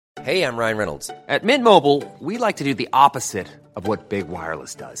Hey, I'm Ryan Reynolds. At Mint Mobile, we like to do the opposite of what Big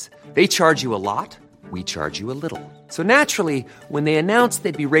Wireless does. They charge you a lot, we charge you a little. So naturally, when they announced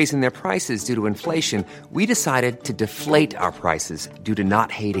they'd be raising their prices due to inflation, we decided to deflate our prices due to not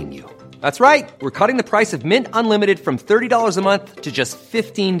hating you. That's right. We're cutting the price of Mint Unlimited from $30 a month to just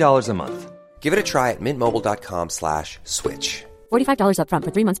 $15 a month. Give it a try at mintmobile.com/switch. $45 up front for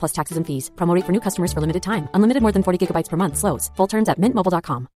 3 months plus taxes and fees. Promo rate for new customers for limited time. Unlimited more than 40 gigabytes per month. Slows full terms at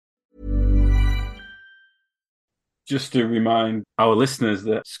mintmobile.com. Just to remind our listeners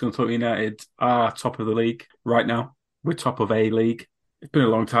that Scunthorpe United are top of the league right now. We're top of A League. It's been a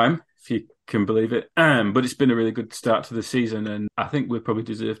long time, if you can believe it. But it's been a really good start to the season, and I think we probably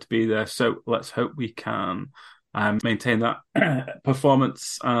deserve to be there. So let's hope we can maintain that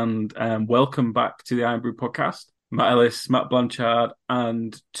performance. And welcome back to the Iron Brew podcast. Matt Ellis, Matt Blanchard,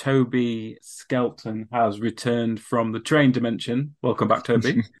 and Toby Skelton has returned from the train dimension. Welcome back,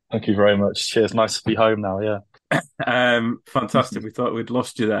 Toby. Thank you very much. Cheers. Nice to be home now, yeah. Fantastic. We thought we'd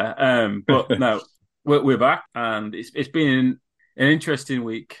lost you there. But no, we're back, and it's been an interesting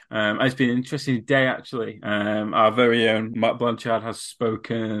week. It's been an interesting day, actually. Our very own Matt Blanchard has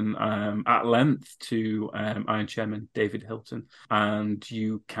spoken at length to Iron Chairman David Hilton, and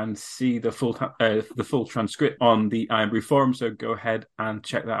you can see the full transcript on the Iron Brew forum. So go ahead and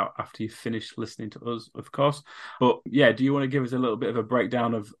check that out after you've finished listening to us, of course. But yeah, do you want to give us a little bit of a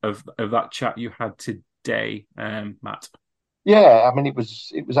breakdown of that chat you had today, Matt? Yeah, I mean, it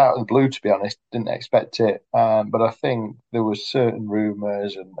was out of the blue, to be honest. Didn't expect it, but I think there were certain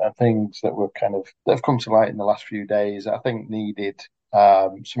rumours and things that have come to light in the last few days. I think needed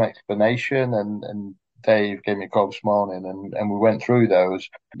some explanation, and Dave gave me a call this morning, and we went through those.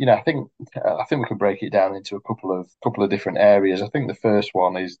 I think we can break it down into a couple of different areas. I think the first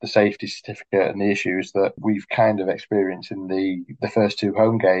one is the safety certificate and the issues that we've kind of experienced in the first two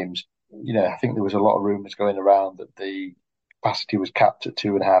home games. I think there was a lot of rumours going around that the capacity was capped at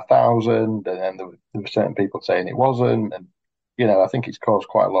 2,500, and then there were certain people saying it wasn't. And, I think it's caused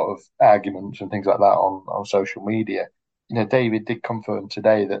quite a lot of arguments and things like that on social media. David did confirm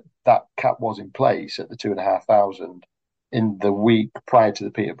today that cap was in place at the 2,500 in the week prior to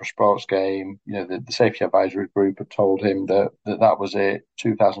the Peterborough Sports game. The safety advisory group had told him that was it,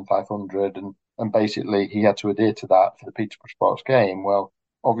 2,500, and basically he had to adhere to that for the Peterborough Sports game. Well,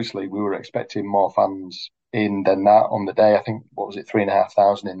 obviously we were expecting more fans in than that on the day. I think,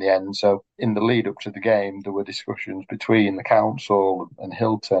 3,500 in the end. So in the lead up to the game, there were discussions between the council and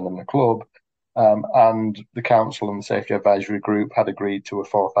Hilton and the club, and the council and the safety advisory group had agreed to a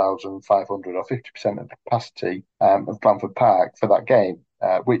 4,500 or 50% of the capacity of Blandford Park for that game,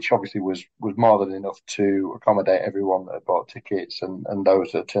 which obviously was more than enough to accommodate everyone that had bought tickets and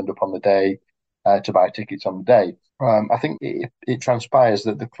those that turned up on the day to buy tickets on the day. I think it transpires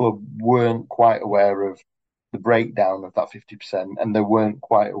that the club weren't quite aware of the breakdown of that 50%, and they weren't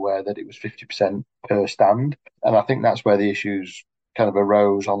quite aware that it was 50% per stand. And I think that's where the issues kind of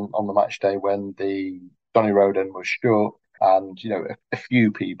arose on the match day when the Donny Road end was shut, and a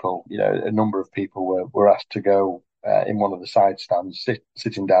few people, a number of people were asked to go in one of the side stands,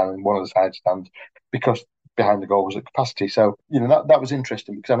 sitting down in one of the side stands because behind the goal was at capacity. So that was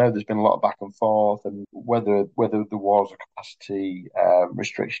interesting, because I know there's been a lot of back and forth, and whether there was a capacity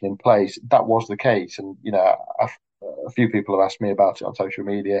restriction in place. That was the case, and a few people have asked me about it on social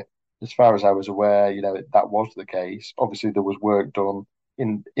media. As far as I was aware, that was the case. Obviously, there was work done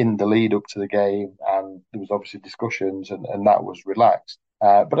in the lead up to the game, and there was obviously discussions, and that was relaxed.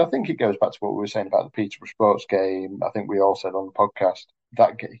 But I think it goes back to what we were saying about the Peterborough Sports game. I think we all said on the podcast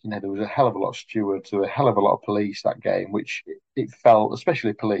that there was a hell of a lot of stewards, there were a hell of a lot of police that game, which it felt,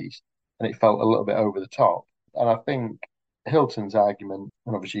 especially police, and it felt a little bit over the top. And I think Hilton's argument,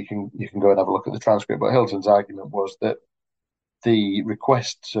 and obviously you can go and have a look at the transcript, but Hilton's argument was that the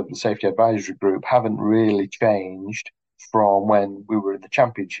requests of the safety advisory group haven't really changed from when we were in the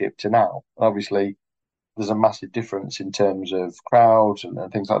Championship to now. Obviously, there's a massive difference in terms of crowds and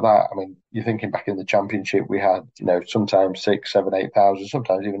things like that. I mean, you're thinking back in the Championship, we had, sometimes 6, 7, 8,000,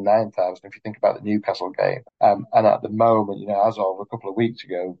 sometimes even 9,000 if you think about the Newcastle game. And at the moment, as of a couple of weeks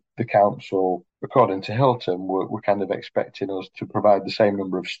ago, the council, according to Hilton, were kind of expecting us to provide the same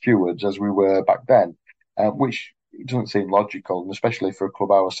number of stewards as we were back then, which it doesn't seem logical, and especially for a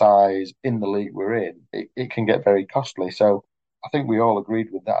club our size in the league we're in, it can get very costly. So I think we all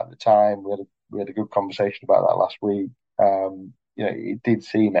agreed with that at the time. We had a good conversation about that last week. It did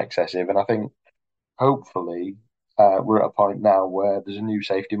seem excessive, and I think hopefully we're at a point now where there's a new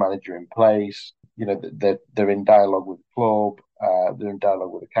safety manager in place. They're in dialogue with the club, they're in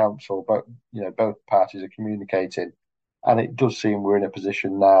dialogue with the council, but both parties are communicating. And it does seem we're in a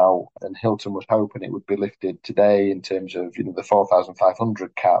position now, and Hilton was hoping it would be lifted today in terms of, the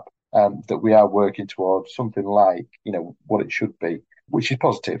 4,500 cap, that we are working towards something like, what it should be, which is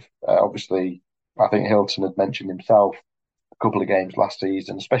positive. Obviously, I think Hilton had mentioned himself a couple of games last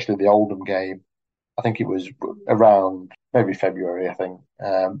season, especially the Oldham game. I think it was around maybe February, I think.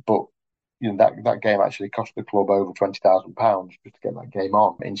 But that game actually cost the club over £20,000 just to get that game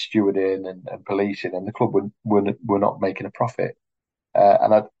on in stewarding and policing, and the club were not making a profit.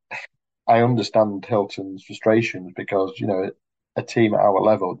 And I understand Hilton's frustrations because a team at our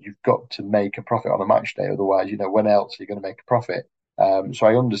level, you've got to make a profit on a match day, otherwise, when else are you going to make a profit? So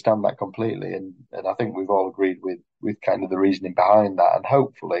I understand that completely, and I think we've all agreed with kind of the reasoning behind that, and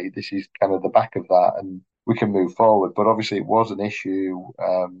hopefully this is kind of the back of that, and we can move forward. But obviously it was an issue,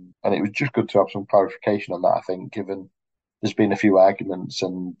 and it was just good to have some clarification on that. I think, given there's been a few arguments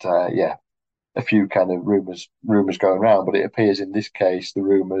and a few kind of rumours going around, but it appears in this case the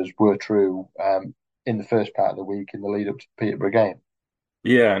rumours were true in the first part of the week in the lead up to the Peterborough game.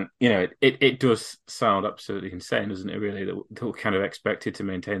 Yeah, and it does sound absolutely insane, doesn't it? Really, that we're kind of expected to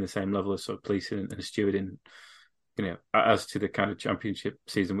maintain the same level of sort of policing and stewarding, as to the kind of championship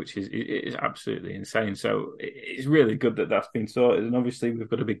season, which is absolutely insane. So it's really good that that's been sorted, and obviously we've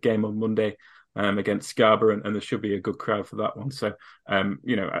got a big game on Monday against Scarborough, and there should be a good crowd for that one. So,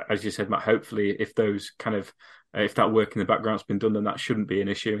 as you said, Matt, hopefully if those kind of if that work in the background's been done, then that shouldn't be an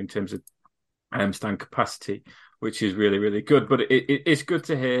issue in terms of stand capacity, which is really, really good. But it's good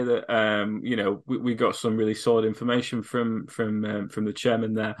to hear that we got some really solid information from the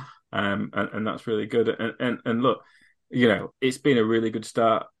chairman there, and that's really good. And look, it's been a really good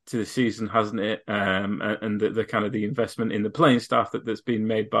start to the season, hasn't it? And the kind of the investment in the playing staff that's been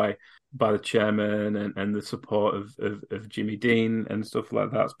made by the chairman and the support of Jimmy Dean and stuff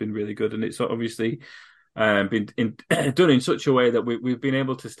like that's been really good. And it's obviously been done in such a way that we've been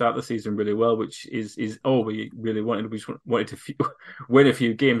able to start the season really well, which is all we really wanted. We just wanted to win a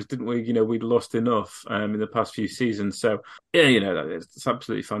few games, didn't we? We'd lost enough in the past few seasons. So, yeah, it's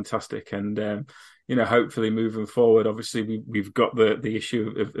absolutely fantastic. And, hopefully moving forward, obviously we've got the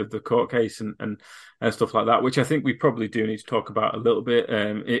issue of the court case and stuff like that, which I think we probably do need to talk about a little bit.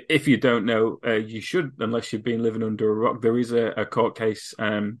 If you don't know, you should, unless you've been living under a rock. There is a court case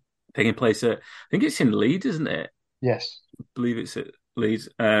taking place at, I think it's in Leeds, isn't it? Yes. I believe it's at Leeds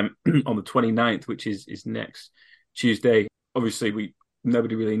on the 29th, which is next Tuesday. Obviously,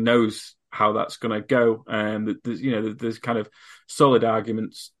 nobody really knows how that's going to go. There's kind of solid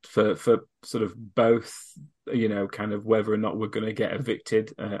arguments for sort of both, kind of whether or not we're going to get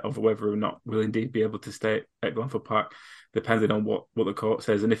evicted, of whether or not we'll indeed be able to stay at Glenford Park, depending on what the court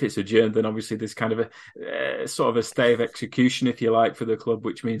says. And if it's adjourned, then obviously there's kind of a sort of a stay of execution, if you like, for the club,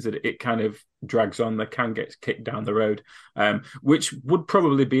 which means that it kind of drags on. They can get kicked down the road, which would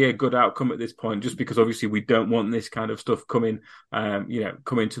probably be a good outcome at this point, just because obviously we don't want this kind of stuff coming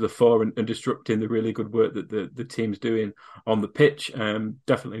to the fore and disrupting the really good work that the team's doing on the pitch.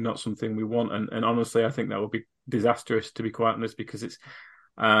 Definitely not something we want. And honestly, I think that would be disastrous, to be quite honest, because it's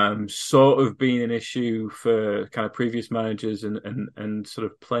sort of been an issue for kind of previous managers and sort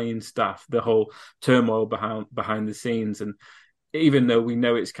of playing staff, the whole turmoil behind the scenes. And even though we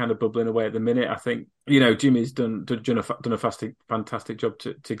know it's kind of bubbling away at the minute, I think Jimmy's done a fantastic job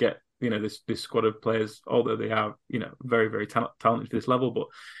to get this squad of players, although they are very, very talented to this level, but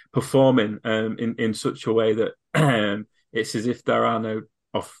performing in such a way that it's as if there are no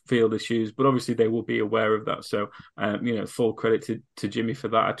off-field issues, but obviously they will be aware of that. So, full credit to Jimmy for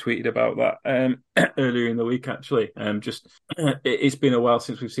that. I tweeted about that earlier in the week, actually. It's been a while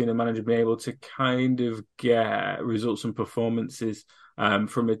since we've seen a manager be able to kind of get results and performances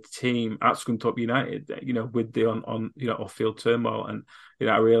from a team at Scunthorpe United, with the off-field turmoil. And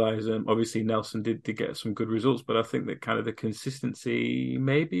I realise obviously Nelson did get some good results, but I think that kind of the consistency,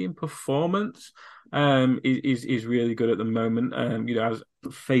 maybe in performance, is really good at the moment. As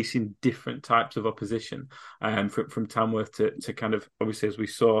facing different types of opposition, from Tamworth to kind of, obviously, as we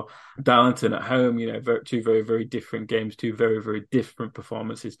saw, Darlington at home. Two very, very different games, two very, very different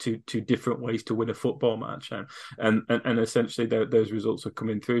performances, two different ways to win a football match, and essentially those results are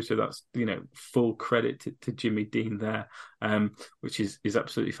coming through. So that's full credit to Jimmy Dean there, which is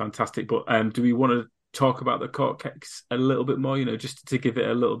absolutely fantastic. But do we want to talk about the court case a little bit more? Just to give it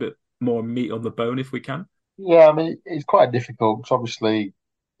a little bit more meat on the bone, if we can. Yeah, I mean, it's quite difficult because obviously,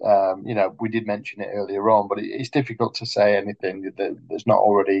 we did mention it earlier on, but it's difficult to say anything that's not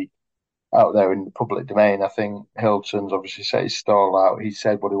already out there in the public domain. I think Hilton's obviously set his stall out. He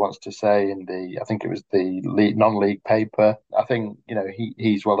said what he wants to say in I think it was the non-league paper. I think,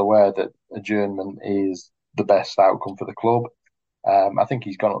 he's well aware that adjournment is the best outcome for the club. I think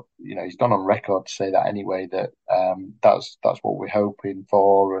he's gone on record to say that anyway, that that's what we're hoping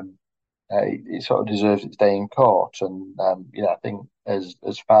for, and it sort of deserves its day in court. And I think as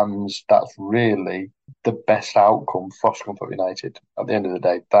fans, that's really the best outcome for Scunthorpe United. At the end of the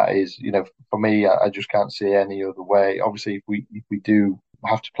day, that is, for me, I just can't see any other way. Obviously, if we do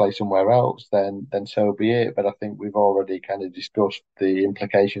have to play somewhere else, then so be it. But I think we've already kind of discussed the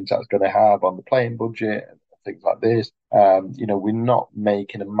implications that's going to have on the playing budget and things like this. We're not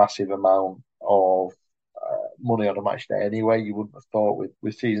making a massive amount of money on a match day anyway. You wouldn't have thought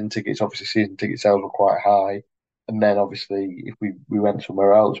with season tickets. Obviously, season ticket sales were quite high, and then obviously if we went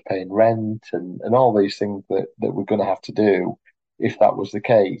somewhere else, paying rent and all these things that we're going to have to do, if that was the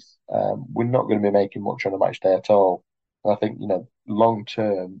case, we're not going to be making much on a match day at all. And I think long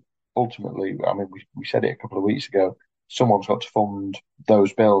term, ultimately, I mean, we said it a couple of weeks ago. Someone's got to fund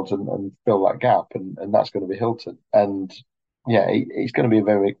those bills and fill that gap, and that's going to be Hilton. And yeah, it's going to be a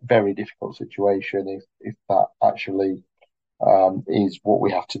very, very difficult situation if that actually is what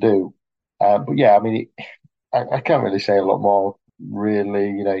we have to do. But yeah, I mean, I can't really say a lot more.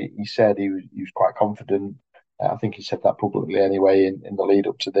 Really, he said he was quite confident. I think he said that publicly anyway in the lead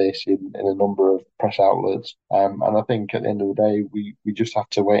up to this in a number of press outlets. And I think at the end of the day, we just have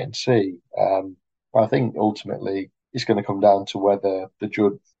to wait and see. I think ultimately it's going to come down to whether the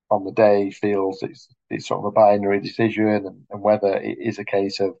judge on the day feels it's sort of a binary decision, and whether it is a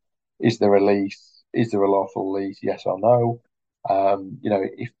case of is there a lease, is there a lawful lease, yes or no.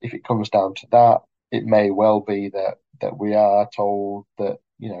 If it comes down to that, it may well be that we are told that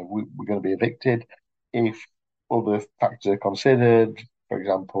we're going to be evicted. If other factors are considered, for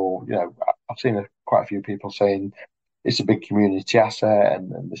example, I've seen quite a few people saying it's a big community asset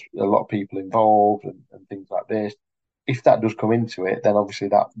and there's a lot of people involved and things like this. If that does come into it, then obviously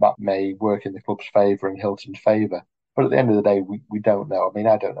that may work in the club's favour and Hilton's favour. But at the end of the day, we don't know. I mean,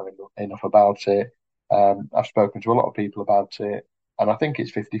 I don't know enough about it. I've spoken to a lot of people about it, and I think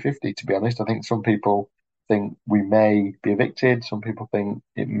it's 50-50, to be honest. I think some people think we may be evicted. Some people think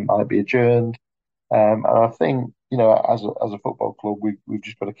it might be adjourned. And I think, as a football club, we've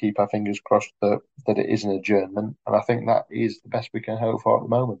just got to keep our fingers crossed that it is an adjournment. And I think that is the best we can hope for at the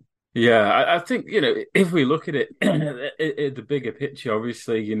moment. Yeah, I think, if we look at it, the bigger picture,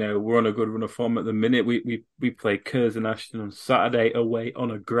 obviously, we're on a good run of form at the minute. We play Curzon Ashton on Saturday away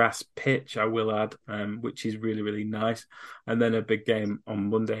on a grass pitch, I will add, which is really, really nice. And then a big game on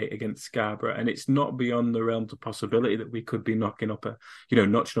Monday against Scarborough. And it's not beyond the realms of possibility that we could be notching up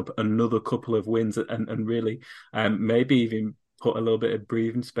another couple of wins and really maybe even put a little bit of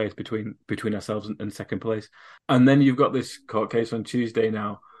breathing space between ourselves and second place. And then you've got this court case on Tuesday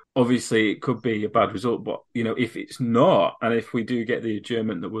now. Obviously, it could be a bad result, but if it's not, and if we do get the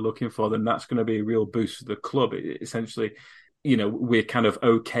adjournment that we're looking for, then that's going to be a real boost for the club. Essentially, we're kind of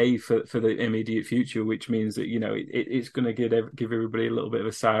okay for the immediate future, which means that it's going to give everybody a little bit of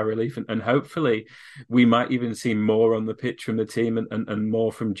a sigh of relief, and hopefully we might even see more on the pitch from the team and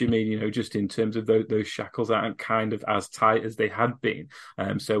more from Jimmy. Just in terms of those shackles aren't kind of as tight as they had been,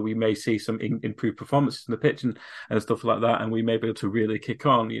 so we may see some improved performances in the pitch and stuff like that, and we may be able to really kick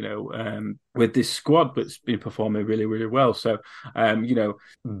on. With this squad that's been performing really, really well. So,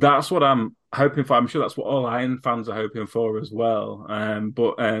 that's what I'm hoping for. I'm sure that's what all Iron fans are hoping for as well.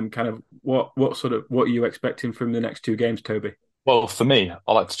 But kind of what are you expecting from the next two games, Toby? Well, for me,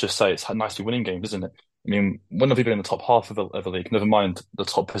 I like to just say it's nicely winning games, isn't it? I mean, when have we been in the top half of the league? Never mind the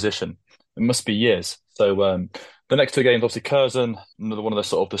top position. It must be years. So the next two games, obviously Curzon, another one of the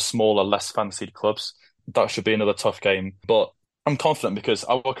sort of the smaller, less fancied clubs. That should be another tough game. But I'm confident because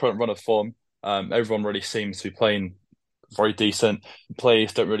our current run of form, everyone really seems to be playing very decent.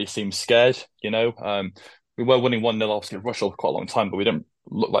 Players don't really seem scared, We were winning 1-0, obviously, at Rushall for quite a long time, but we didn't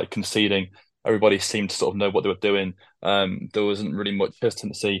look like conceding. Everybody seemed to sort of know what they were doing. There wasn't really much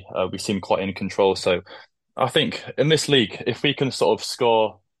hesitancy. We seemed quite in control. So I think in this league, if we can sort of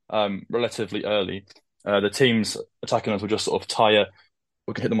score relatively early, the teams attacking us will just sort of tire.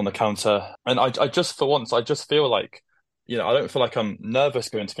 We can hit them on the counter. And I just, for once, I just feel like, I don't feel like I'm nervous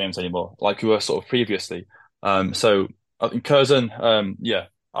going to games anymore, like we were sort of previously. So I think Curzon,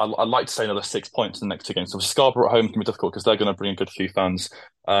 I'd like to say another 6 points in the next two games. So Scarborough at home can be difficult because they're going to bring a good few fans.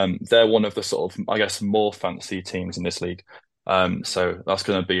 They're one of the sort of, I guess, more fancy teams in this league. So that's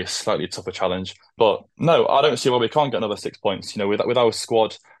going to be a slightly tougher challenge. But no, I don't see why we can't get another 6 points. With our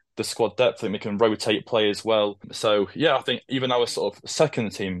squad, the squad depth, I think we can rotate players well. So yeah, I think even our sort of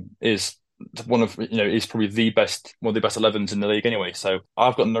second team is one of, is probably one of the best 11s in the league anyway. So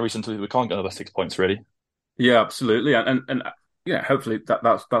I've got no reason to believe we can't get another 6 points, really. Yeah, absolutely. And yeah, hopefully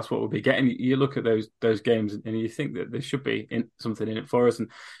that's what we'll be getting. You look at those games and you think that there should be something in it for us.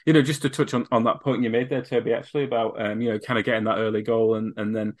 And just to touch on that point you made there, Toby, actually about kind of getting that early goal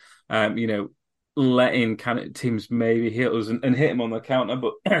and then letting kind of teams maybe hit us and hit them on the counter.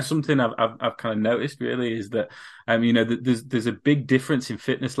 But something I've kind of noticed really is that there's a big difference in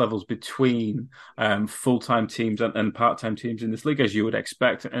fitness levels between full-time teams and part-time teams in this league, as you would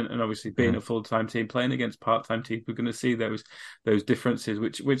expect. And obviously being a full-time team playing against part-time teams, we're going to see those differences,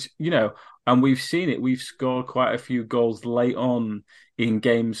 which and we've seen it. We've scored quite a few goals late on in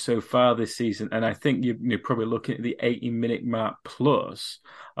games so far this season, and I think you're probably looking at the 80-minute mark plus.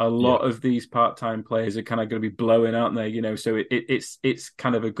 A lot of these part-time players are kind of going to be blowing out there, so it's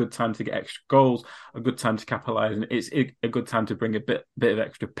kind of a good time to get extra goals, a good time to capitalize, and it's a good time to bring a bit of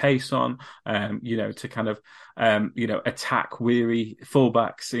extra pace on, to kind of attack weary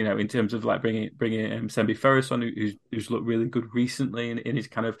fullbacks, in terms of like bringing Sembi Ferris on, who's looked really good recently in his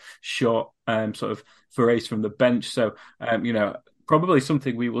kind of short sort of forays from the bench. So probably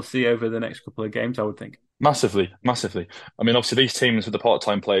something we will see over the next couple of games, I would think. Massively. I mean, obviously these teams with the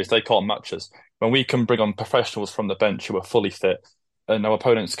part-time players, they can't match us. When we can bring on professionals from the bench who are fully fit, and our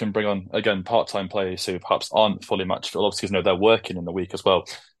opponents can bring on, again, part-time players who perhaps aren't fully matched, but obviously they're working in the week as well.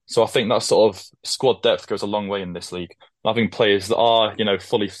 So I think that sort of squad depth goes a long way in this league. Having players that are,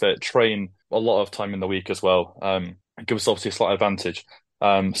 fully fit, train a lot of time in the week as well, it gives us obviously a slight advantage.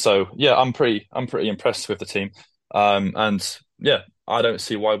 So yeah, I'm pretty impressed with the team. And yeah, I don't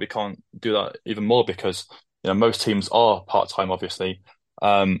see why we can't do that even more, because most teams are part-time, obviously,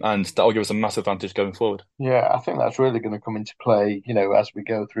 and that will give us a massive advantage going forward. Yeah, I think that's really going to come into play, as we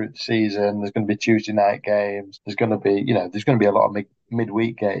go through the season. There's going to be Tuesday night games. There's going to be, a lot of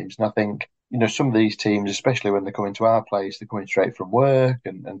midweek games. And I think, some of these teams, especially when they're coming to our place, they're coming straight from work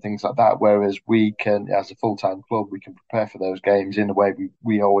and things like that. Whereas we can, as a full-time club, we can prepare for those games in the way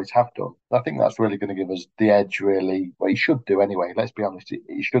we always have done. I think that's really going to give us the edge, really. Well, you should do anyway. Let's be honest,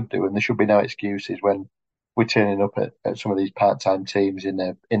 you should do. And there should be no excuses when we're turning up at some of these part-time teams in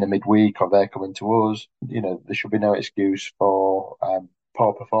the midweek, or they're coming to us. There should be no excuse for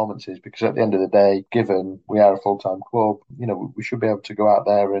poor performances, because at the end of the day, given we are a full-time club, we should be able to go out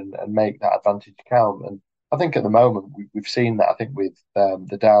there and make that advantage count. And I think at the moment we've seen that. I think with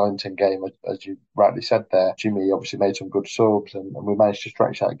the Darlington game, as you rightly said there, Jimmy obviously made some good subs, and we managed to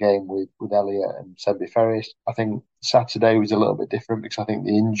stretch that game with Elliott and Sembi Ferris. I think Saturday was a little bit different, because I think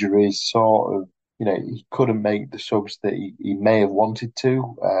the injuries sort of, he couldn't make the subs that he may have wanted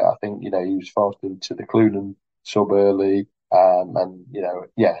to. I think, he was forced into the Clunan sub early.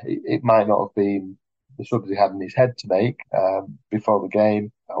 It might not have been the subs he had in his head to make before the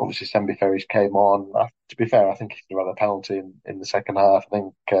game. Obviously, Sembi Ferris came on. To be fair, I think he should have had a penalty in the second half. I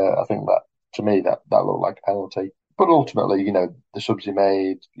think that, to me, that looked like a penalty. But ultimately, the subs he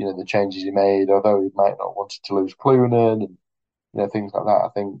made, the changes he made, although he might not have wanted to lose Clunan and things like that, I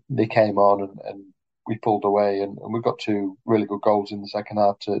think they came on and we pulled away, and we got two really good goals in the second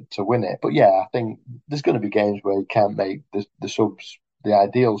half to win it. But yeah, I think there's going to be games where you can't make the subs, the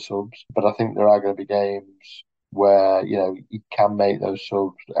ideal subs, but I think there are going to be games where, you can make those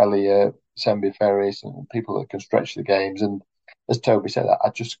subs, Elliott, Sembi Ferris, and people that can stretch the games. And as Toby said, I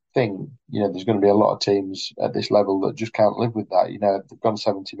just think, there's going to be a lot of teams at this level that just can't live with that. They've gone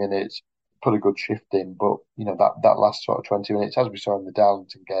 70 minutes, put a good shift in, but, that last sort of 20 minutes, as we saw in the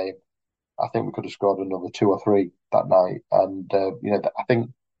Darlington game, I think we could have scored another 2 or 3 that night. And, I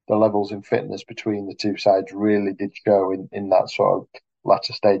think the levels in fitness between the two sides really did show in that sort of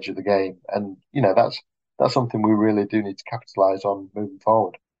latter stage of the game. And, that's something we really do need to capitalise on moving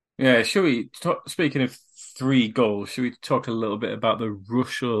forward. Yeah, should we talk, speaking of 3 goals, should we talk a little bit about the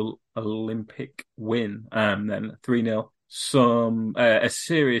Russell Olympic win? Then 3-0. A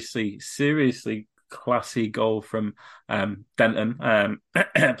seriously classy goal from Denton,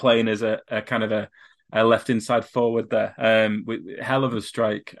 playing as a kind of a left inside forward there. With hell of a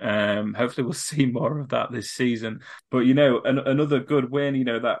strike. Hopefully we'll see more of that this season. But another good win.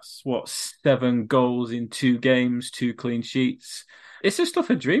 That's 7 goals in 2 games, 2 clean sheets. It's just stuff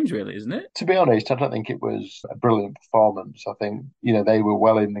of dreams, really, isn't it? To be honest, I don't think it was a brilliant performance. I think, they were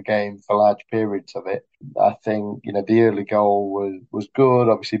well in the game for large periods of it. I think, the early goal was good.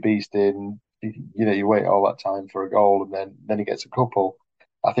 Obviously, Beeston, you wait all that time for a goal, and then he gets a couple.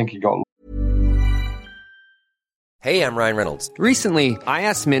 I think he got... Hey, I'm Ryan Reynolds. Recently, I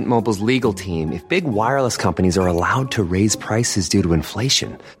asked Mint Mobile's legal team if big wireless companies are allowed to raise prices due to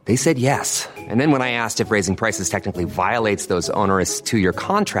inflation. They said yes. And then when I asked if raising prices technically violates those onerous 2-year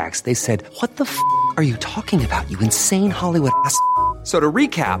contracts, they said, "What the f*** are you talking about, you insane Hollywood ass f- So to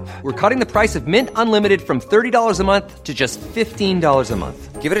recap, we're cutting the price of Mint Unlimited from $30 a month to just $15 a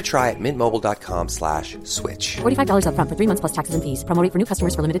month. Give it a try at mintmobile.com/switch. $45 up front for 3 months plus taxes and fees. Promo rate for new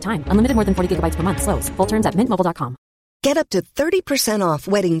customers for limited time. Unlimited more than 40 gigabytes per month. Slows full terms at mintmobile.com. Get up to 30% off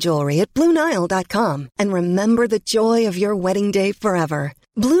wedding jewelry at BlueNile.com and remember the joy of your wedding day forever.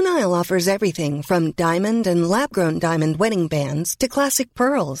 Blue Nile offers everything from diamond and lab-grown diamond wedding bands to classic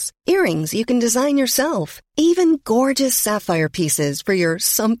pearls, earrings you can design yourself, even gorgeous sapphire pieces for your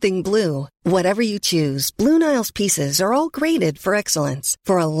something blue. Whatever you choose, Blue Nile's pieces are all graded for excellence,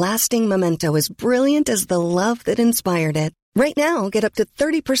 for a lasting memento as brilliant as the love that inspired it. Right now, get up to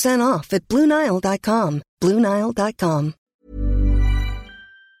 30% off at BlueNile.com. BlueNile.com.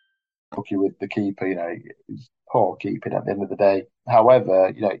 Lucky with the keeper, it's poor keeping at the end of the day.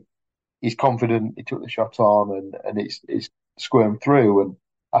 However, he's confident. He took the shot on, and it's squirmed through. And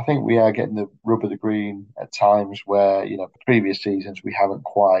I think we are getting the rub of the green at times where previous seasons we haven't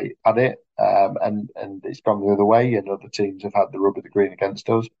quite had it, and it's gone the other way, and other teams have had the rub of the green against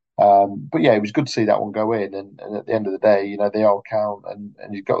us. But yeah, it was good to see that one go in, and at the end of the day, they all count, and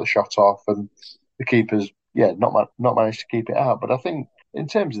he's got the shot off, and the keeper's not managed to keep it out. But I think in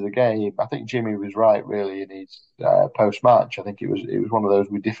terms of the game, I think Jimmy was right really in his post match. I think it was one of those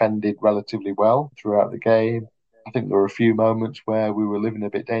we defended relatively well throughout the game. I think there were a few moments where we were living a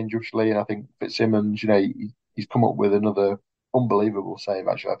bit dangerously, and I think Fitzsimmons, he's come up with another unbelievable save.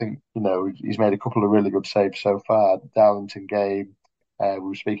 Actually, I think he's made a couple of really good saves so far. The Darlington game. We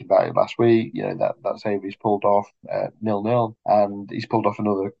were speaking about it last week. That save he's pulled off 0-0, and he's pulled off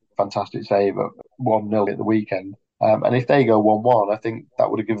another fantastic save at 1-0 at the weekend. And if they go 1-1, I think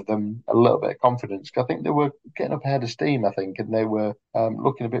that would have given them a little bit of confidence. I think they were getting up ahead of steam, I think, and they were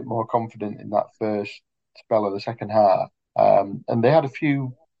looking a bit more confident in that first spell of the second half. And they had a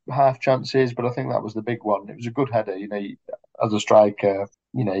few half chances, but I think that was the big one. It was a good header. As a striker,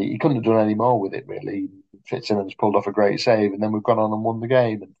 he couldn't have done any more with it, really. Fitzsimmons pulled off a great save, and then we've gone on and won the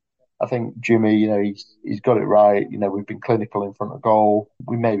game. And I think Jimmy, he's got it right. We've been clinical in front of goal.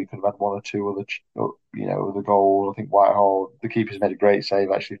 We maybe could have had one or two other, other goal. I think Whitehall, the keeper's made a great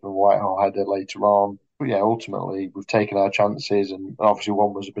save actually from Whitehall header later on. But yeah, ultimately we've taken our chances, and obviously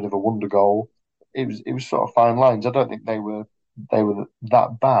one was a bit of a wonder goal. It was sort of fine lines. I don't think they were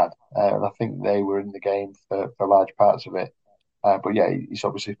that bad, and I think they were in the game for large parts of it. But yeah, he's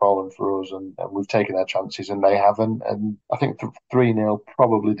obviously fallen for us, and we've taken our chances, and they haven't. And I think 3-0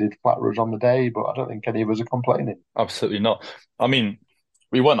 probably did flatter us on the day, but I don't think any of us are complaining. Absolutely not. I mean,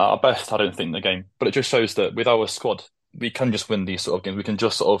 we weren't at our best, I don't think, in the game, but it just shows that with our squad, we can just win these sort of games. We can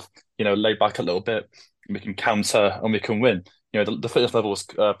just sort of, lay back a little bit, we can counter, and we can win. The fitness levels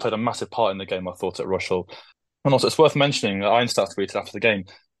played a massive part in the game, I thought, at Rushall. And also, it's worth mentioning that Ironstad tweeted after the game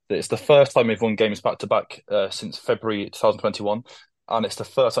that it's the first time we've won games back-to-back since February 2021, and it's the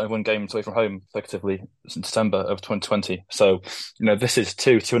first time we've won games away from home, effectively, since December of 2020. So, this is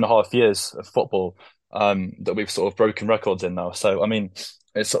 2.5 years of football that we've sort of broken records in now. So, I mean,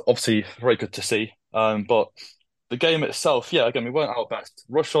 it's obviously very good to see. But the game itself, yeah, again, we weren't our best.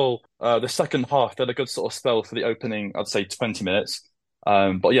 Rushall, the second half, they had a good sort of spell for the opening, I'd say, 20 minutes.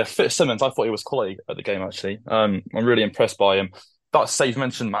 But yeah, Fitzsimmons, I thought he was quality at the game, actually. I'm really impressed by him. That save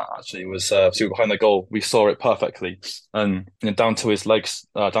mentioned, Matt, actually, was behind the goal. We saw it perfectly. And down to his legs,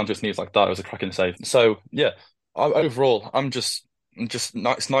 down to his knees like that, it was a cracking save. So, yeah, overall, it's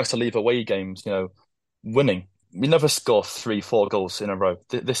nice to leave away games, winning. We never score 3-4 goals in a row.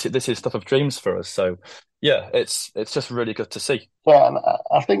 This is stuff of dreams for us. So, yeah, it's just really good to see. Yeah, and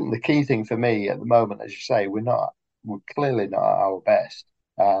I think the key thing for me at the moment, as you say, we're clearly not at our best.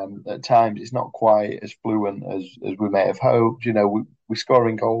 At times, it's not quite as fluent as we may have hoped. We're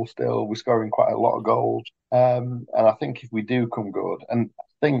scoring goals still. We're scoring quite a lot of goals. And I think if we do come good, and I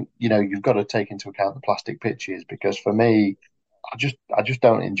think, you've got to take into account the plastic pitches, because for me, I just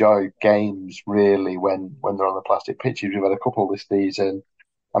don't enjoy games really when they're on the plastic pitches. We've had a couple this season.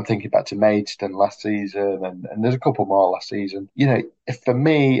 I'm thinking back to Maidstone last season, and there's a couple more last season. For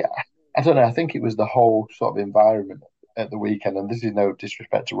me, I don't know. I think it was the whole sort of environment at the weekend, and this is no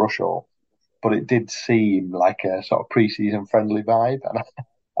disrespect to Rushall, but it did seem like a sort of pre-season friendly vibe.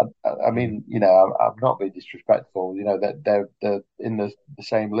 And I mean, I'm not being disrespectful. They're in the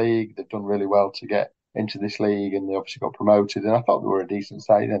same league. They've done really well to get into this league, and they obviously got promoted. And I thought they were a decent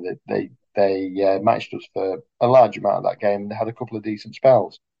side. They matched us for a large amount of that game. They had a couple of decent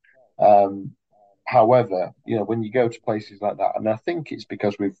spells. However, when you go to places like that, and I think it's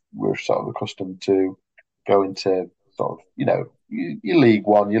because we're sort of accustomed to going to sort of, your League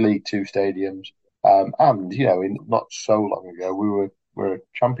One, your League Two stadiums, and not so long ago we're a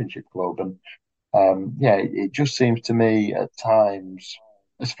Championship club, and It just seems to me at times,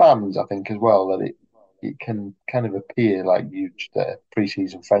 as fans, I think as well, that it can kind of appear like you just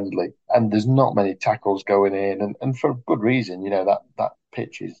pre-season friendly, and there's not many tackles going in, and for good reason. That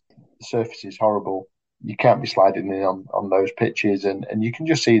pitch the surface is horrible. You can't be sliding in on those pitches, and you can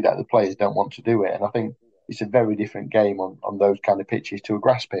just see that the players don't want to do it. And I think it's a very different game on those kind of pitches to a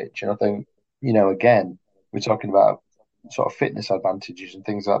grass pitch. And I think, again, we're talking about sort of fitness advantages and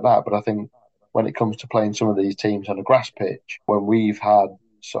things like that, but I think when it comes to playing some of these teams on a grass pitch, when we've had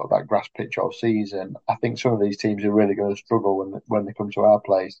sort of that grass pitch all season, I think some of these teams are really going to struggle when they come to our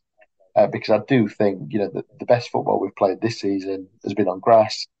place. Because I do think, the best football we've played this season has been on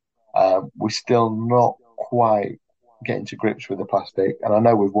grass. We're still not quite getting to grips with the plastic. And I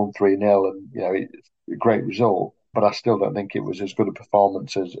know we've won 3-0 and, it's a great result, but I still don't think it was as good a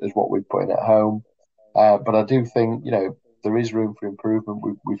performance as what we put in at home. But I do think, there is room for improvement.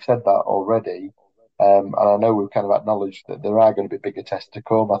 We've said that already. And I know we've kind of acknowledged that there are going to be bigger tests to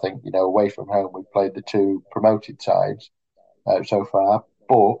come. I think, away from home, we've played the two promoted sides so far.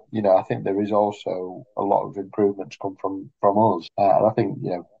 But, I think there is also a lot of improvement to come from us. And I think,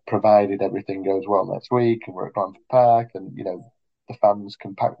 provided everything goes well next week and we're at Glanford Park and, the fans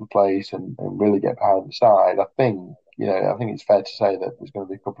can pack the place and really get behind the side, I think it's fair to say that there's going to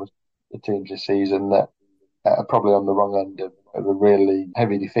be a couple of teams this season that are probably on the wrong end of a really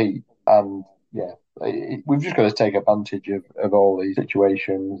heavy defeat. And, we've just got to take advantage of all these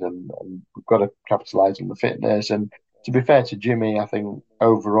situations and we've got to capitalise on the fitness. And to be fair to Jimmy, I think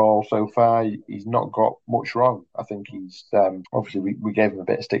overall so far he's not got much wrong. I think he's obviously we gave him a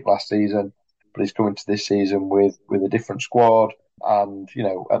bit of stick last season, but he's coming to this season with a different squad. And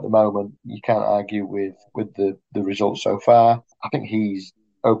at the moment you can't argue with the results so far. I think he's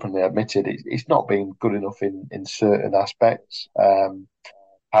openly admitted it's not been good enough in certain aspects.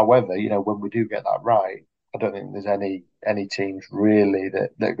 However, when we do get that right, I don't think there's any teams really that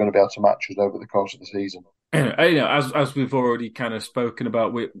are going to be able to match us over the course of the season. As we've already kind of spoken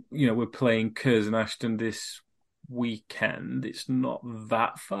about, we're playing Curzon Ashton this weekend. It's not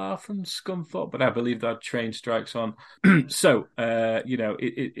that far from Scunthorpe, but I believe that train strikes on. So,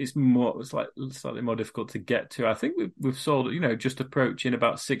 it's slightly more difficult to get to. I think we've sold, just approaching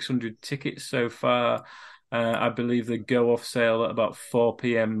about 600 tickets so far. I believe they go off sale at about 4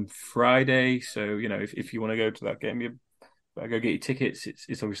 p.m. Friday. So, if you want to go to that game, you better go get your tickets.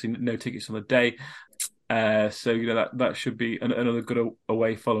 It's obviously no tickets on the day. So that should be another good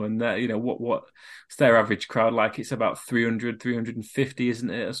away following that. What's their average crowd like? It's about 300, 350, isn't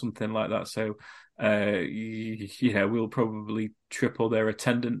it, or something like that. So we'll probably triple their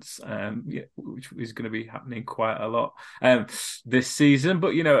attendance, which is going to be happening quite a lot this season.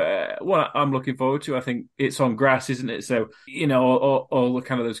 But what I'm looking forward to, I think it's on grass, isn't it? So all the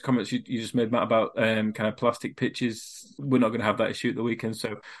kind of those comments you just made, Matt, about kind of plastic pitches, we're not going to have that issue at the weekend.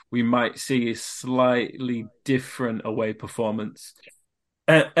 So we might see a slightly different away performance.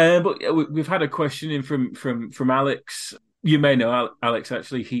 But we've had a question in from Alex. You may know Alex,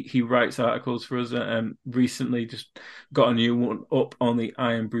 actually. He writes articles for us and recently just got a new one up on the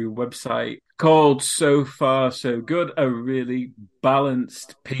Iron Brew website called So Far So Good, a really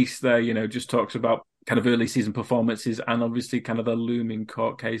balanced piece there, just talks about kind of early season performances and obviously kind of the looming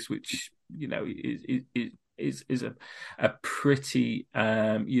court case, which, is a pretty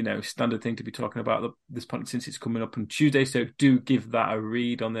standard thing to be talking about at this point since it's coming up on Tuesday. So do give that a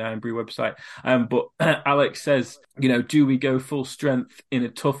read on the Iron Brew website. But Alex says, do we go full strength in a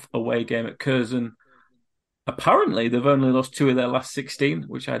tough away game at Curzon? Apparently, they've only lost 2 of their last 16,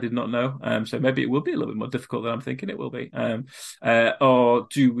 which I did not know. So maybe it will be a little bit more difficult than I'm thinking it will be. Or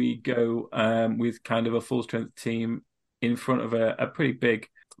do we go with kind of a full strength team in front of a pretty big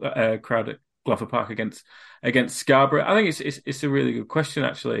crowd at Glanford Park against Scarborough? I think it's a really good question,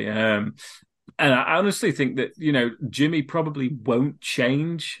 actually. And I honestly think that, Jimmy probably won't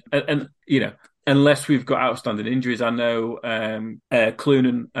change. And unless we've got outstanding injuries. I know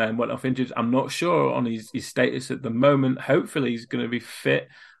Clunan went off injured. I'm not sure on his status at the moment. Hopefully he's going to be fit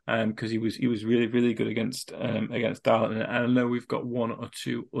because he was really, really good against Darlington. And I know we've got 1 or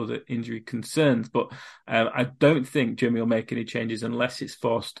 2 other injury concerns. But I don't think Jimmy will make any changes unless it's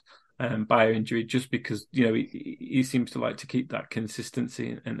forced by injury, just because he seems to like to keep that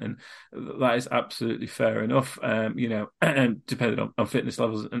consistency, and that is absolutely fair enough. And depending on fitness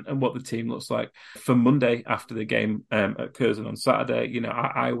levels and what the team looks like for Monday after the game at Curzon on Saturday,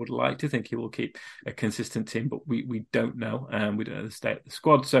 I would like to think he will keep a consistent team, but we don't know. We don't know the state of the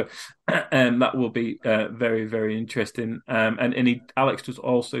squad, so That will be very, very interesting. And Alex does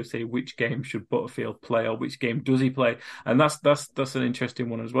also say which game should Butterfield play or which game does he play, and that's an interesting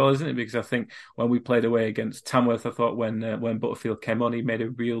one as well, isn't it? Because I think when we played away against Tamworth, I thought when Butterfield came on, he made a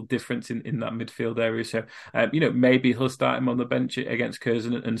real difference in that midfield area. So maybe he'll start him on the bench against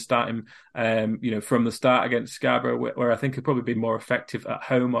Curzon and start him from the start against Scarborough, where I think he'll probably be more effective at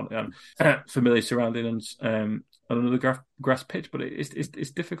home on familiar surroundings on another grass pitch, but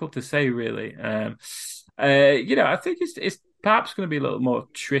it's difficult to say really. I think it's perhaps going to be a little more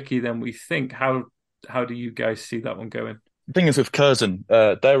tricky than we think. How do you guys see that one going? The thing is with Curzon,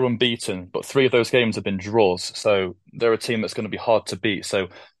 they're unbeaten, but 3 of those games have been draws, so they're a team that's going to be hard to beat. So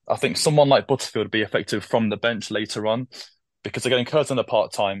I think someone like Butterfield would be effective from the bench later on, because they're getting Curzon a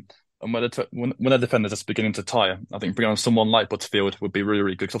part-time, and when their defenders are just beginning to tire, I think bringing on someone like Butterfield would be really,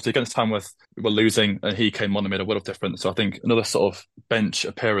 really good. Because obviously against Tamworth, we were losing, and he came on and made a world of difference. So I think another sort of bench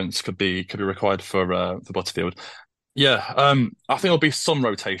appearance could be required for Butterfield. Yeah, I think there'll be some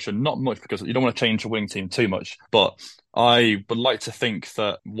rotation, not much because you don't want to change the winning team too much. But I would like to think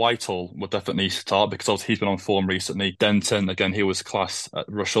that Whitehall will definitely start because obviously he's been on form recently. Denton, again, he was class at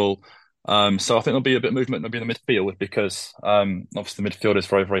Rushall. So I think there'll be a bit of movement maybe in the midfield because obviously the midfield is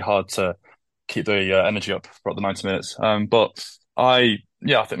very, very hard to keep the energy up throughout the 90 minutes. But I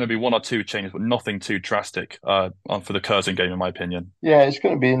think maybe 1 or 2 changes, but nothing too drastic for the Curzon game, in my opinion. Yeah, it's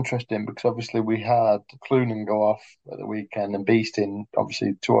going to be interesting because obviously we had Clunan go off at the weekend and Beeston,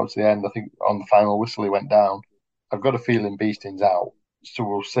 obviously towards the end, I think on the final whistle he went down. I've got a feeling Beeston's out. So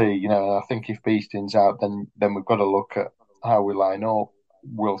we'll see, and I think if Beeston's out, then we've got to look at how we line up.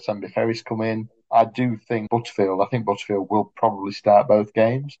 Will Senby Ferris come in? I think Butterfield will probably start both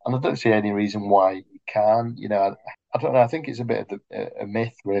games. And I don't see any reason why he can. I don't know. I think it's a bit of a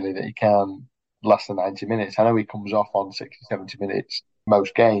myth, really, that he can last the 90 minutes. I know he comes off on 60, 70 minutes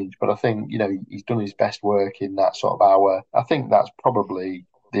most games, but I think, he's done his best work in that sort of hour. I think that's probably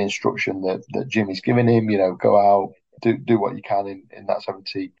the instruction that Jimmy's given him, go out, do what you can in that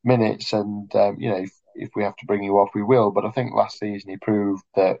 70 minutes. And, if we have to bring you off, we will. But I think last season he proved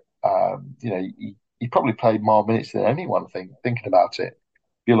that, he probably played more minutes than anyone, I think, thinking about it.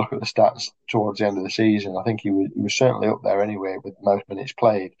 If you look at the stats towards the end of the season, I think he was certainly up there anyway with most minutes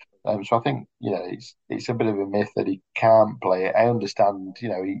played. So I think, it's a bit of a myth that he can't play it. I understand,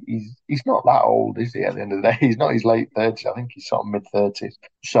 he's not that old, is he, at the end of the day? He's not his late 30s. I think he's sort of mid-30s.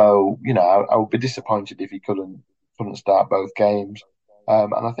 So, I would be disappointed if he couldn't start both games.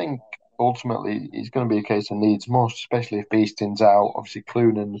 And I think ultimately it's going to be a case of needs, most especially if Beeston's out. Obviously,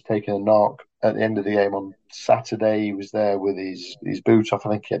 Clunan's taken a knock at the end of the game on Saturday. He was there with his boot off. I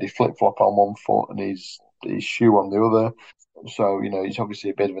think he had his flip-flop on one foot and his shoe on the other. So, he's obviously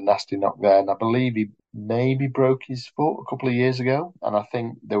a bit of a nasty knock there. And I believe he maybe broke his foot a couple of years ago. And I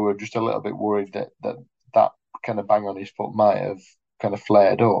think they were just a little bit worried that kind of bang on his foot might have kind of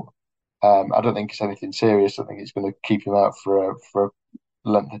flared up. I don't think it's anything serious. I think it's going to keep him out for a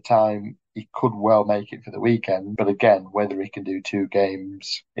length of time. He could well make it for the weekend. But again, whether he can do 2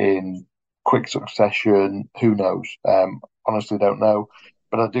 games in quick succession, who knows? Honestly, don't know.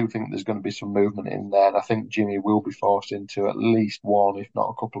 But I do think there's going to be some movement in there. And I think Jimmy will be forced into at least one, if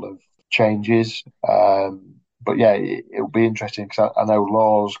not a couple of changes. But yeah, it'll be interesting because I know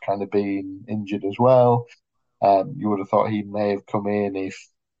Law's kind of been injured as well. You would have thought he may have come in if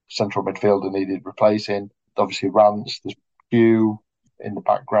central midfielder needed replacing. Obviously, Rance, there's Pugh in the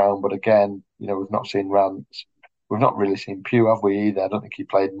background. But again, we've not seen Rance. We've not really seen Pugh, have we, either? I don't think he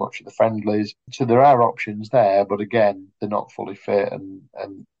played much of the friendlies. So there are options there, but again, they're not fully fit. And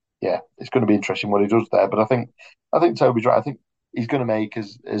yeah, it's going to be interesting what he does there. But I think Toby's right. I think he's going to make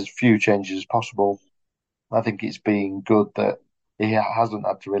as few changes as possible. I think it's been good that he hasn't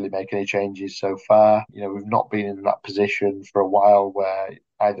had to really make any changes so far. We've not been in that position for a while where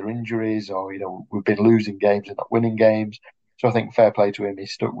either injuries or, we've been losing games and not winning games. So I think fair play to him.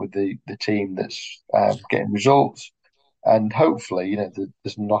 He's stuck with the team that's getting results. And hopefully,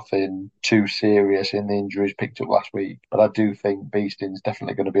 there's nothing too serious in the injuries picked up last week. But I do think Beeston's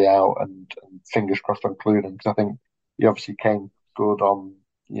definitely going to be out and fingers crossed on Clunan because I think he obviously came good on,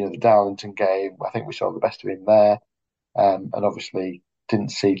 the Darlington game. I think we saw the best of him there. And obviously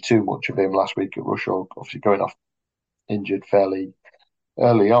didn't see too much of him last week at Rushall, obviously going off injured fairly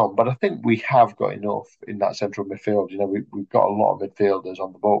early on. But I think we have got enough in that central midfield. We've got a lot of midfielders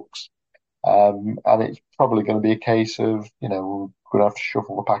on the books. And it's probably going to be a case of, we're going to have to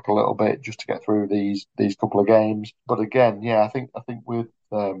shuffle the pack a little bit just to get through these couple of games. But again, yeah, I think with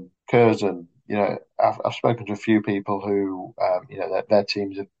Curzon, I've spoken to a few people who, their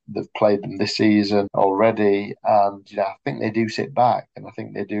teams they've played them this season already, and I think they do sit back, and I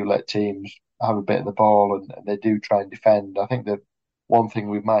think they do let teams have a bit of the ball, and they do try and defend. I think that one thing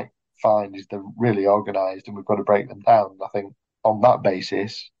we might find is they're really organised, and we've got to break them down. I think on that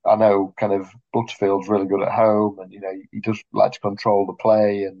basis, I know kind of Butterfield's really good at home, and he does like to control the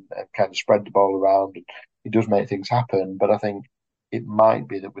play and kind of spread the ball around, and he does make things happen. But I think it might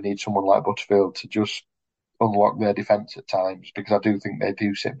be that we need someone like Butterfield to just unlock their defence at times, because I do think they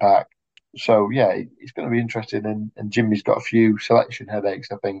do sit back. So yeah, it's going to be interesting, and Jimmy's got a few selection headaches,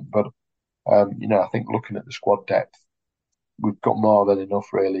 I think. But I think looking at the squad depth, we've got more than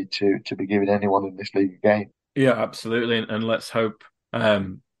enough really to be giving anyone in this league a game. Yeah, absolutely, and let's hope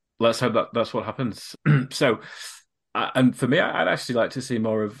that that's what happens. So. And for me, I'd actually like to see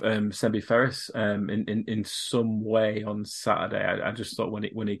more of Sembi Ferris in some way on Saturday. I just thought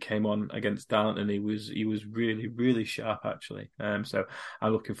when he came on against Darlington, he was really, really sharp actually. So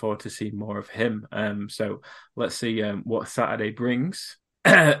I'm looking forward to seeing more of him. So let's see what Saturday brings.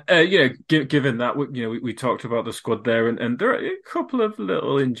 Given that we talked about the squad there, and there are a couple of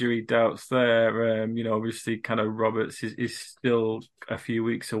little injury doubts there. Obviously, kind of Roberts is still a few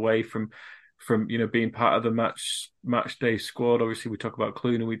weeks away from being part of the match day squad. Obviously, we talk about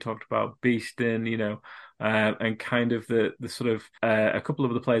Clooney, we talked about Beeston, and kind of the sort of a couple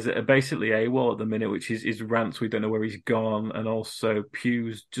of the players that are basically AWOL at the minute, which is Rance. We don't know where he's gone, and also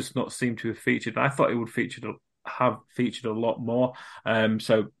Pugh's just not seemed to have featured. I thought he would have featured a lot more.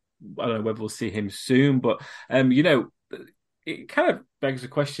 So I don't know whether we'll see him soon, but it kind of begs the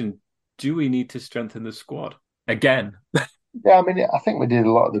question: do we need to strengthen the squad again? Yeah, I mean, I think we did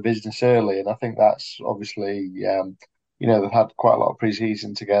a lot of the business early, and I think that's obviously, they've had quite a lot of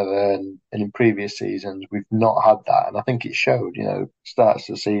pre-season together, and in previous seasons we've not had that, and I think it showed. Starts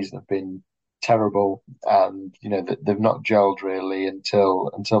of the season have been terrible, and they've not gelled really until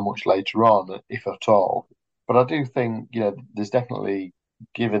much later on, if at all. But I do think there's definitely,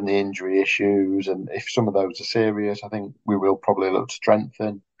 given the injury issues, and if some of those are serious, I think we will probably look to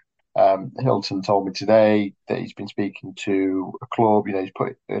strengthen. Hilton told me today that he's been speaking to a club. He's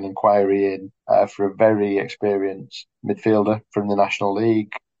put an inquiry in for a very experienced midfielder from the National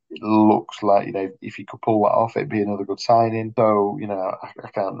League. It looks like, if he could pull that off, it'd be another good signing. So, I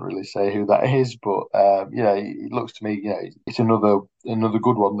can't really say who that is, but, it looks to me, it's another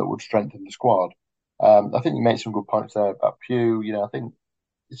good one that would strengthen the squad. I think you made some good points there about Pugh. I think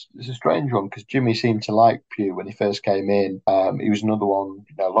it's a strange one, because Jimmy seemed to like Pugh when he first came in. He was another one,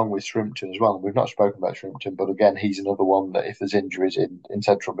 along with Shrimpton as well. We've not spoken about Shrimpton, but again, he's another one that if there's injuries in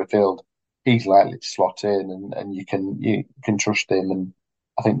central midfield, he's likely to slot in, and you can trust him. And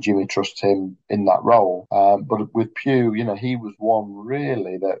I think Jimmy trusts him in that role. But with Pugh, he was one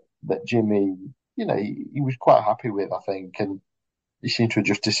really that Jimmy, he was quite happy with, I think, and he seemed to have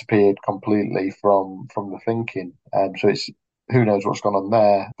just disappeared completely from the thinking. So it's, who knows what's gone on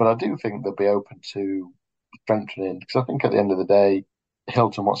there. But I do think they'll be open to strengthening, because I think at the end of the day,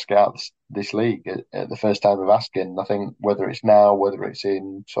 Hilton wants to get out this league at the first time of asking. I think whether it's now, whether it's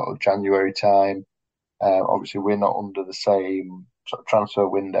in sort of January time, obviously we're not under the same sort of transfer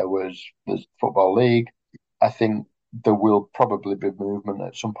window as the Football League. I think there will probably be movement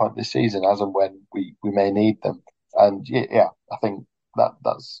at some point this season, as and when we may need them. And yeah, I think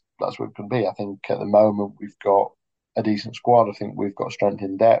that's what it can be. I think at the moment we've got a decent squad. I think we've got strength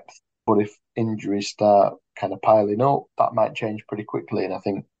in depth, but if injuries start kind of piling up, that might change pretty quickly. And I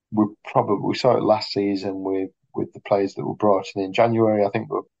think we saw it last season with the players that were brought in January. I think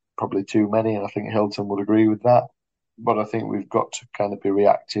there were probably too many, and I think Hilton would agree with that. But I think we've got to kind of be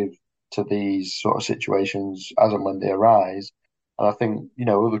reactive to these sort of situations as and when they arise. And I think,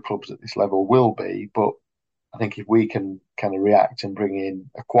 other clubs at this level will be, but I think if we can kind of react and bring in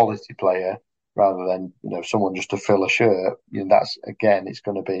a quality player rather than, someone just to fill a shirt, that's, again, it's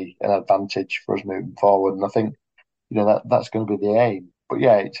going to be an advantage for us moving forward. And I think, that's going to be the aim. But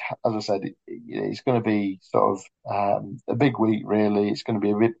yeah, it's, as I said, it's going to be sort of a big week, really. It's going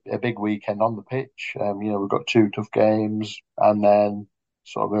to be a big weekend on the pitch. We've got 2 tough games, and then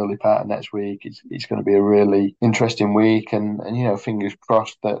sort of early part of next week, it's going to be a really interesting week. And fingers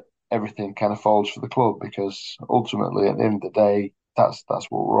crossed that everything kind of falls for the club, because ultimately, at the end of the day, that's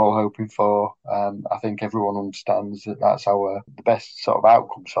what we're all hoping for. I think everyone understands that that's the best sort of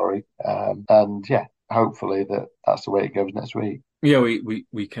outcome. And yeah, hopefully that's the way it goes next week. Yeah,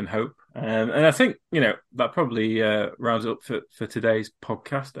 we can hope. And I think, that probably rounds up for today's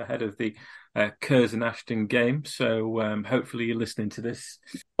podcast ahead of the Curzon Ashton game. So hopefully you're listening to this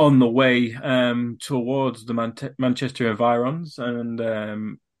on the way towards the Manchester Environs,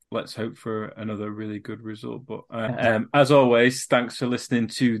 and let's hope for another really good result. But as always, thanks for listening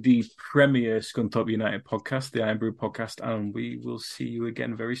to the premier Scunthorpe United podcast, the Iron Brew podcast, and we will see you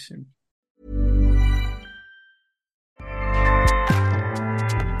again very soon.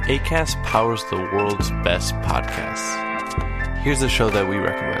 Acast powers the world's best podcasts. Here's a show that we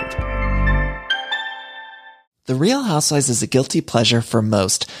recommend. The Real Housewives is a guilty pleasure for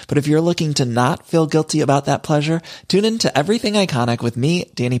most, but if you're looking to not feel guilty about that pleasure, tune in to Everything Iconic with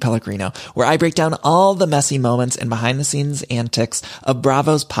me, Danny Pellegrino, where I break down all the messy moments and behind-the-scenes antics of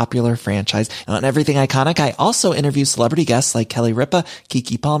Bravo's popular franchise. And on Everything Iconic, I also interview celebrity guests like Kelly Ripa,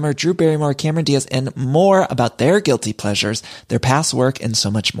 Keke Palmer, Drew Barrymore, Cameron Diaz, and more about their guilty pleasures, their past work, and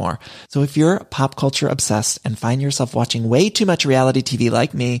so much more. So if you're pop culture obsessed and find yourself watching way too much reality TV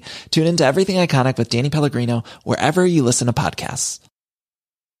like me, tune into Everything Iconic with Danny Pellegrino, wherever you listen to podcasts.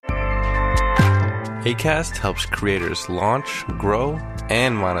 Acast helps creators launch, grow,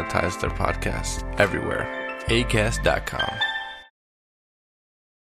 and monetize their podcasts everywhere. Acast.com.